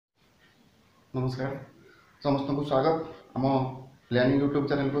नमस्कार समस्त को स्वागत आम लर्निंग यूट्यूब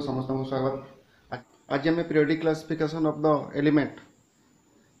चैनल को समस्त को स्वागत। आज आम periodic classification of the element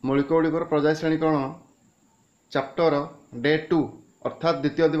मौलिक गुड़िकर पर्याय श्रेणीकरण चैप्टर डे 2 अर्थात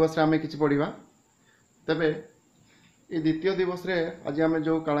द्वितीय दिवस आम कि पढ़ा। तेबे ये द्वितीय दिवस रे आज आम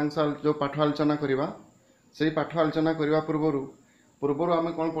जो कालांश जो पाठ आलोचना करवा से पाठ आलोचना करने पूर्वर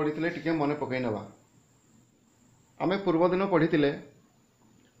आम कौन पढ़ी टे मन पकई नवा। आम पूर्व दिन पढ़ी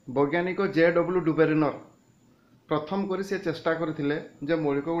वैज्ञानिक जे.डब्ल्यू. डुबेरिनर प्रथम करी से चेष्टा करथिले जे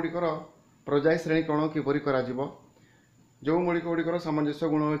मौलिक गुड़िकर पर्याय श्रेणीकरण किपरि करा जिवो। जो मौलिक गुड़िकर सामंजस्य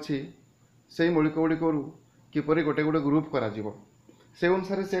गुण अच्छी से मौलिक गुड़िक किपरि गोटे गोटे ग्रुप करा जिवो। से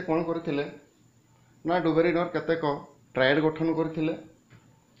अनुसार से कौन करथिले ना डुबेरिनर केतेक ट्रायड गठन करथिले।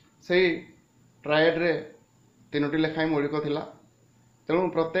 से ट्रायड रे तीनोटी लेखाएं मौलिक थिला। तेणु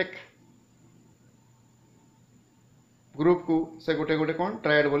प्रत्येक ग्रुप को से गोटे गोटे कौन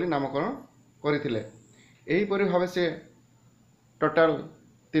ट्रायड बोली नामकरण करथिले। एहीपरि भाव से टोटाल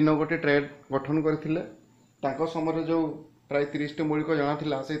 3 गोटे ट्रायड गठन करथिले। तांको समय जो प्राय 30 टी मौलिक जଣା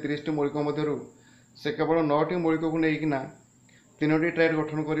थिला से 30 टी मौलिक मध्यरु से केवल 9 टी मौलिक को नेइकिना 3 टी ट्रायड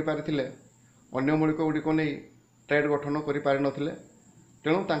गठन करि पारिथिले। अन्य मौलिक गुडी को नेइ ट्रायड गठन करि पारि नथिले।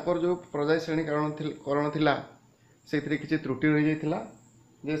 तेणु तांकर जो पर्याय श्रेणीकरण थिला सेथिरे किछि त्रुटि रहि जाइथिला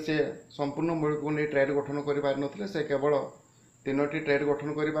जे से संपूर्ण मौलिक को नहीं ट्रायड गठन कर से केवल 3टी ट्रायड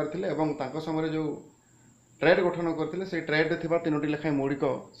गठन कर समय जो ट्रायड गठन करते से ट्रायड थिबा 3टी लेखाएं मौलिक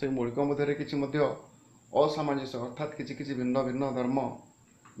से मौलिक मध्य किसी असामंजस्य अर्थात किसी भिन्न भिन्न धर्म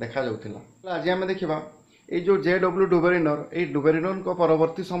देखा जाउथिला। आज आम देखा ये जो जे.डब्ल्यू. डुबेरिनर ये डुबेरिनर को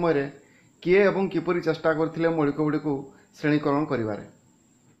परवर्ती समय किए एवं किपरि चेष्टा करथिले मौलिक गुडी को श्रेणीकरण करिवारे।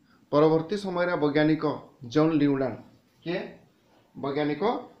 परवर्ती समय वैज्ञानिक जॉन न्यूलैंड किए वैज्ञानिक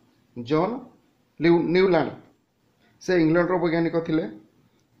जॉन न्यूलैंड से इंग्लैंड वैज्ञानिक थिले।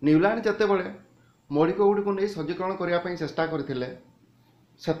 न्यूलैंड जते बळे मौलिक गुडी को नहीं सज्जीकरण करने चेष्टा करथिले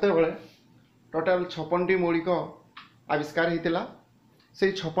सेते बळे टोटाल 56टी मौलिक आविष्कार होता।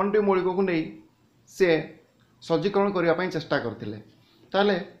 से 56टी मौलिक को नहीं से सज्जीकरण करने चेष्टा करथिले।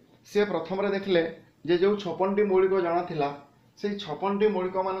 ताले से प्रथम देखिले जे जो 56टी मौलिक जଣା थिला से 56टी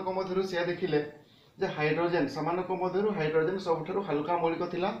मौलिक मानक मध्यरु से देखिले जे हाइड्रोजेन समानक मध्यरु हाइड्रोजेन सबुठारु हल्का मौलिक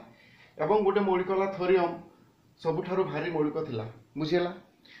थिला एवं गोटे मौलिक हला थोरियम सबुठारु भारी मौलिक थिला। बुझिला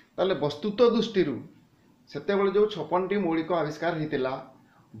ताले वस्तुत्व दृष्टि सेते बेले जो 56टी मौलिक आविष्कार होता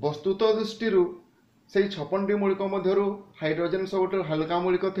वस्तुत्व दृष्टि से 56टी मौलिक मध्यरु हाइड्रोजेन सबुठारु हल्का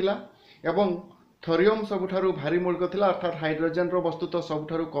मौलिक थिला एवं थोरियम सबुठारु भारी मौलिक थिला। अर्थात हाइड्रोजेन रो वस्तुत्व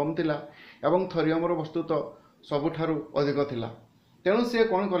सबुठारु कम थिला एवं थोरियम रो वस्तुत्व सबुठारु अधिक थिला। तेणु से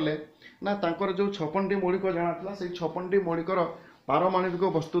कौन कले ना तांकर जो 56टी मौलिक जଣା थिला से 56टी मौलिकर पारमाणविक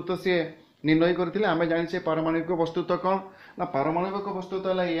वस्तुत्व से निर्णय करथिले। आमे जानिछे पारमाणविक वस्तुत्व कौन ना पारमाणविक वस्तुत्व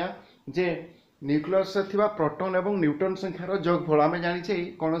हला या जे न्यूक्लियस रे थिबा प्रोटॉन एवं न्यूट्रॉन संख्यार जोगफल। आमे जानिछे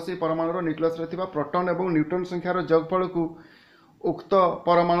कोनोसी परमाणुर न्यूक्लियस रे थिबा प्रोटॉन एवं न्यूट्रॉन संख्यार जोगफल को उक्त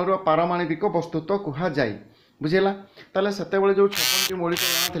परमाणुर पारमाणविक वस्तुत्व कहा जाय। बुझिला ताले सेते बेले जो 56टी मौलिक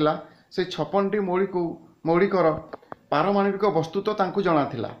जଣା थिला से 56टी मौलिकर पारमाणविक वस्तुत्व तांकु जଣା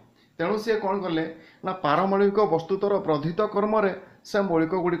थिला। तेणु से कौन कले ना पारमाणविक वस्तुत्वर वर्धित कर्म से मौलिक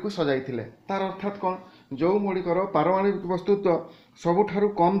गुड़ी को सजाई तार अर्थात कौन जो मौलिकर पारमाणविक वस्तुत्व सबुठारु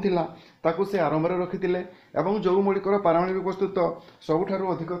कम थिला ताकु से आरंभ में रखिथिले एवं जो मौलिकर पारमाणविक वस्तुत्व सबुठारु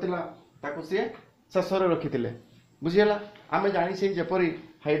अधिक थिला ताकु से शेष में रखिथिले। बुझिला आमे जानि से जेपरि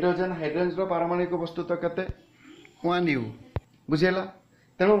हाइड्रोजेन पारमाणविक वस्तुत्व केते 1 U। बुझिला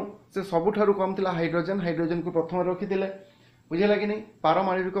तेणु से सबुठारु कम थिला हाइड्रोजेन को प्रथम रखिथिले। बुझिला कि नहीं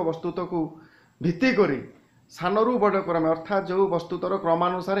पारमाणविक वस्तुत्व को भित्ति करी सानरू बड़ क्रम अर्थात जो वस्तुत्वर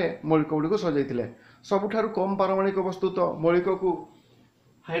क्रमानुसार मौलिक गुड़ी को सजाई सबुठारु कम पारमाणविक वस्तुत्व मौलिक को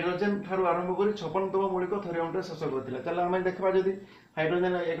हाइड्रोजेन ठारू आरंभ कर 56तम मौलिक थोरियम शेष करते। आम देखा जदि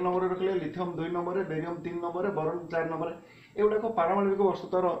hydrogen 1 number रखिले lithium 2 number barium 3 number boron 4 number एगुड़ाक पारमाणविक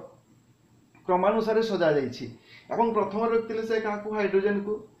वस्तुत्वर क्रमानुसार सजा जाइछि। एवं प्रथम रखिले से क्या हाइड्रोजेन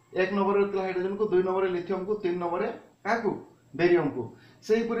को 1 नंबर रखिले हाइड्रोजेन को 2 नंबर लिथियम को 3 नंबर क्या बेरियम को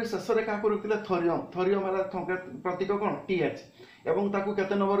सेहीपरि शेष में क्या रखिले थोरियम है प्रतीक कौन TH एवं ताकू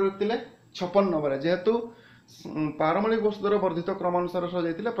केते नंबर रखिले 56 नंबर जेहेतु पारमाणविक वस्तुर वर्धित क्रमानुसार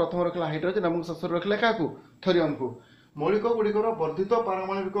सजाई प्रथम रखिले हाइड्रोजेन और शेष रखिले क्या थोरियम को। मौलिक गुड़िकर वर्धित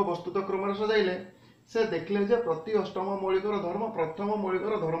पारमाणविक वस्तुत्व क्रम सजाइले से देखिले जे प्रति अष्टम मौलिकर धर्म प्रथम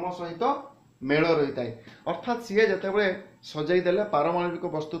मौलिकर धर्म सहित मेल रही है। अर्थात सी जिते सजाई देले पारमाणविक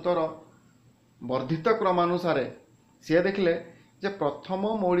वस्तुत्वर वर्धित क्रमानुसार सी देखिले जे प्रथम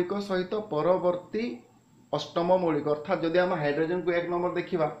मौलिक सहित परवर्ती अष्टम मौलिक अर्थात जदि आम हाइड्रोजेन को 1 नंबर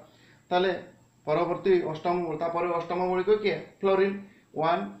देखा ताले परवर्ती अष्टम अष्टम मौलिक किए फ्लोरीन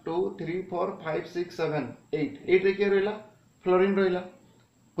 1 2 3 4 5 6 7 8 8 रे किए रहिला फ्लोरीन रहिला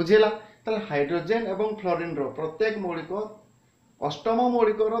बुझिला ताले हाइड्रोजन एवं फ्लोरीन रो प्रत्येक मौलिक अष्टम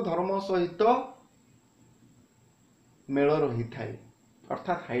मौलिक धर्म सहित मेल रही थाए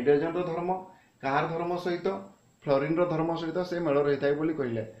अर्थात हाइड्रोजन रो धर्म कार धर्म सहित फ्लोरीन रो धर्म सहित से मेल रही थाए बोली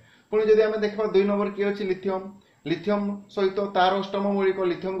कहले पुणी जदि आमे देखबा 2 नंबर की अछि लिथियम लिथियम सहित तार अष्टम मौलिक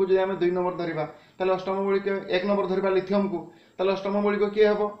लिथियम को जदि आमे 2 नंबर धरिबा ताले अष्टम मौलिक 1 नंबर धरिबा लिथियम को ताले अष्टम मौलिक की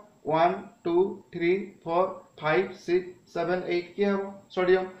हेबो 1 2 3 4 5 6 7 8 की हेबो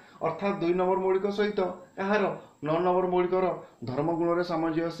सोडियम अर्थात 2 नंबर मौलिक सहित कहार 9 नंबर मौलिक धर्म गुण रे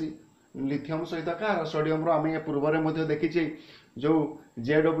सामंजस्य लिथियम सहित कहार सोडियम रो आमे पूर्व रे मध्ये देखिछि जो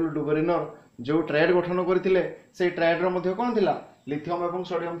जेडब्ल्यू डुबरिनर जो ट्रायड गठन करथिले से ट्रायड रो मध्ये कोन थिला लिथियम एवं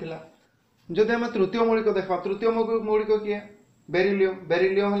सोडियम थिला जदि आमे तृतीय मौलिक देखबा तृतीय मौलिक किए बेरिलियम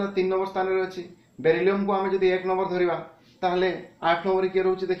बेरिलियम हला 3 नंबर स्थान रे अछि बेरिलियम को आमे जदि 1 नंबर धरिबा ताहले 8 नंबर किए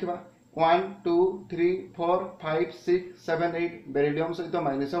रहउछि देखिबा 1 2 3 4 5 6 7 8 बेरिलियम सहित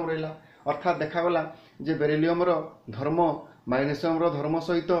मैग्नीशियम रहिला अर्थात देखा गला जे बेरिलियम रो धर्म मैग्नीशियम रो धर्म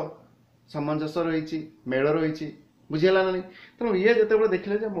सहित सामंजस्य रही मेल रही बुझीगला ना तेणु ये जिते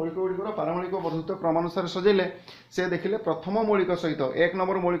देखिले जे मौलिक गुड़िकर पारमाणिक वर्धित क्रमानुसार सजेले से देखिले प्रथम मौलिक सहित 1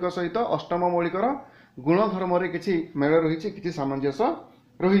 नंबर मौलिक सहित अष्टम मौलिकर गुणधर्म किसी मेल रही कि सामंजस्य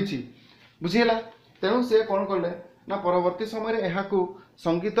रही बुझीगला तेणु से कौन कले ना परवर्ती समय यह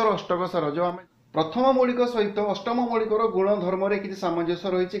संगीतर अष्टकसर जो आम प्रथम मौलिक सहित अष्टम मौलिकर गुणधर्म किसी सामंजस्य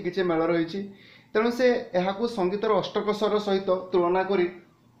रही कि मेल रही तेणु से यह संगीतर अष्टकसर सहित तुलना करी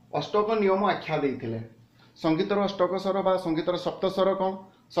अष्टक नियम आख्या देइथिले संगीतर अष्टकस्वर बा संगीतर सप्तस्वर कौन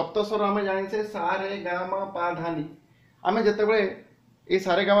सप्तस्वर आम जाने सा रे गा मा पा धा नी आम जिते ये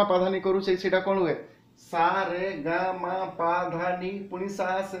सा रे गा मा पा धा नी करूँ से कौन हुए सा रे गा मा पा धा नी पुणी सा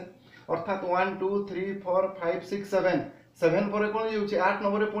से अर्थात 1 2 3 4 5 6 7 7 पर कौन हो 8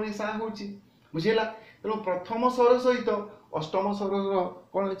 नंबर पुणी सा हो बुझीला तेणु प्रथम स्वर सहित अष्टम स्वर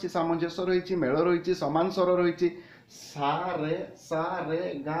कौन रही सामंजस्य रही मेल रही सामान स्वर रही सा रे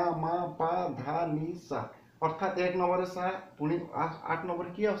गा मा पा धा नी सा अर्थात 1 नंबर सा पुणी 8 नंबर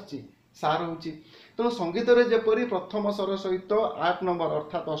किए आसची सा रोचे तेणु संगीत रे जेपरी प्रथम स्वर सहित 8 नंबर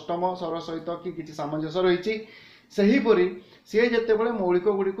अर्थात अष्टम स्वर सहित कि सामंजस्य रही सेहीपरि सी जितेबाला मौलिक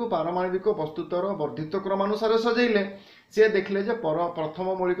गुड़ी को पारमाणविक वस्तुतर वर्धित क्रमानुसार सजेले सी देखले जे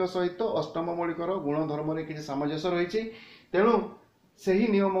प्रथम मौलिक सहित अष्टम मौलिकर गुणधर्म किसी सामंजस्य रही तेणु सही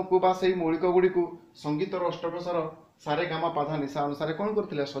नियम को बा सही मौलिक गुड़ी को संगीतर अष्टकसर सारे गामा पाधा निशा अनुसार कौन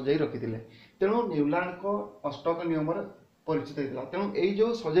करते सजाई रखी तेणु न्यूलैंड को अष्टक नियम परिचित होता तेणु यही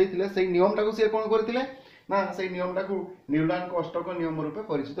जो सजाई से नियम टाक सी कौन करते ना से नियम टाक न्यूलैंड को अष्टक नियम रूपे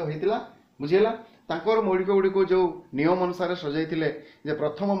परिचित होता बुझीगला तांकर मौलिक गुड़ी को जो नियम अनुसार सजाई जे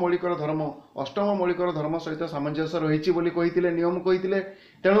प्रथम मौलिकर धर्म अष्टम मौलिकर धर्म सहित सामंजस्य रही नियम कही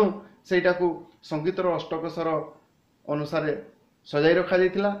तेणु सेटा को संगीतर अष्टकसर अनुसार सजाई रखा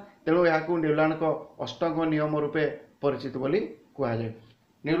जाइथिला तेणु यह न्यूलैंड को अष्टक नियम रूपे परिचित बोली कहुए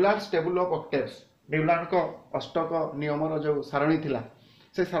Newland table of octaves Newland को अष्टक नियम जो सारणी थिला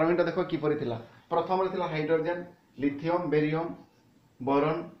से सारणीटा देख किपरि थिला प्रथम थिला hydrogen lithium barium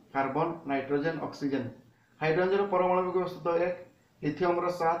boron carbon nitrogen oxygen hydrogen परमाणु वस्तु 1 लिथियम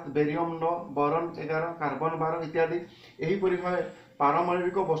 7 बेरियम 9 बोरॉन 11 कार्बन 12 इत्यादि एहीपरि भावे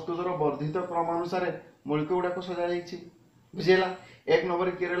पारमाणविक वस्तुर वर्धित क्रमानुसार मौलिक गुड़ाक सजा जाइछि बुझीगला 1 नंबर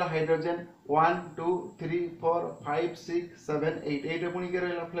किए रहा हाइड्रोजन 1 2 3 4 5 6 7 8 8 पुणी किए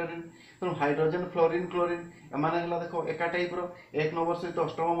रहा फ्लोरीन तेणु हाइड्रोजन फ्लोरीन क्लोरीन एमाने देख एका टाइप 1 नंबर सहित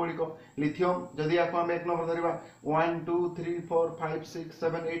अष्टम मौलिक लिथियम जदि आपको आम 1 नंबर धरवा 1 2 3 4 5 6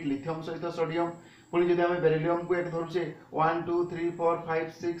 7 8 लिथियम सहित सोडियम पुणी जदि आम बेरिलियम को 1 धरुचे 1 2 3 4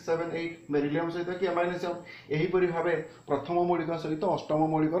 5 6 7 8 बेरिलियम सहित कि मैग्नीशियम एहीपरि भावे प्रथम मौलिक सहित अष्टम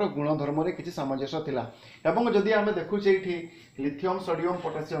मौलिकर गुणधर्म किसी सामंजस्य थिला एवं जदि आम देखुचे ये लिथियम सोडियम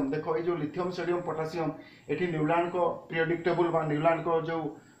पोटासियम देख ये जो लिथियम सोडियम पोटासियम ये न्यूलैंड को पीरियोडिक टेबल बा न्यूलैंड को जो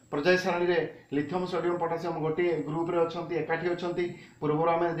पर्याय सारणी रे लिथियम सोडियम पोटासियम गोटे ग्रुप रे अछंती एकाठी अछंती पूर्व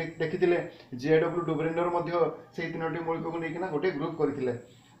आम देखिथिले जेडब्ल्यू डुबरिनर मध्य से 3टी मौलिक को लेकिन गोटे ग्रुप करथिले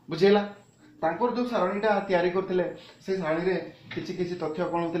बुझेला तांकर जो सारणीटा तैयारी करथिले से सारणी रे किछि किछि तथ्य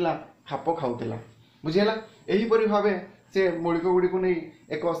कोन होतिला खाप खाउतिला बुझेला एही परि भाबे से मौलिक गुडी को नै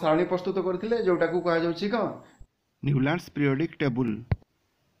एक सारणी प्रस्तुत करथिले जोटा को कहा जाउछि क न्यूलैंड्स पीरियोडिक टेबल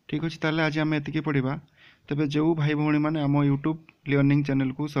ठीक अच्छे ताले आज आम एतिकी पढ़ा तेबे जो भाई भौणी मैंने आम यूट्यूब लर्निंग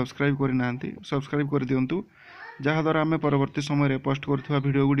चैनल को सब्सक्राइब करना सब्सक्राइब कर दिंतु जहाँद्वारा आम परवर्ती समय पोस्ट करुवा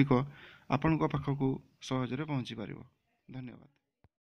भिडियो गुड़िक आपण पाखक सहजरे पहुँची पार। धन्यवाद।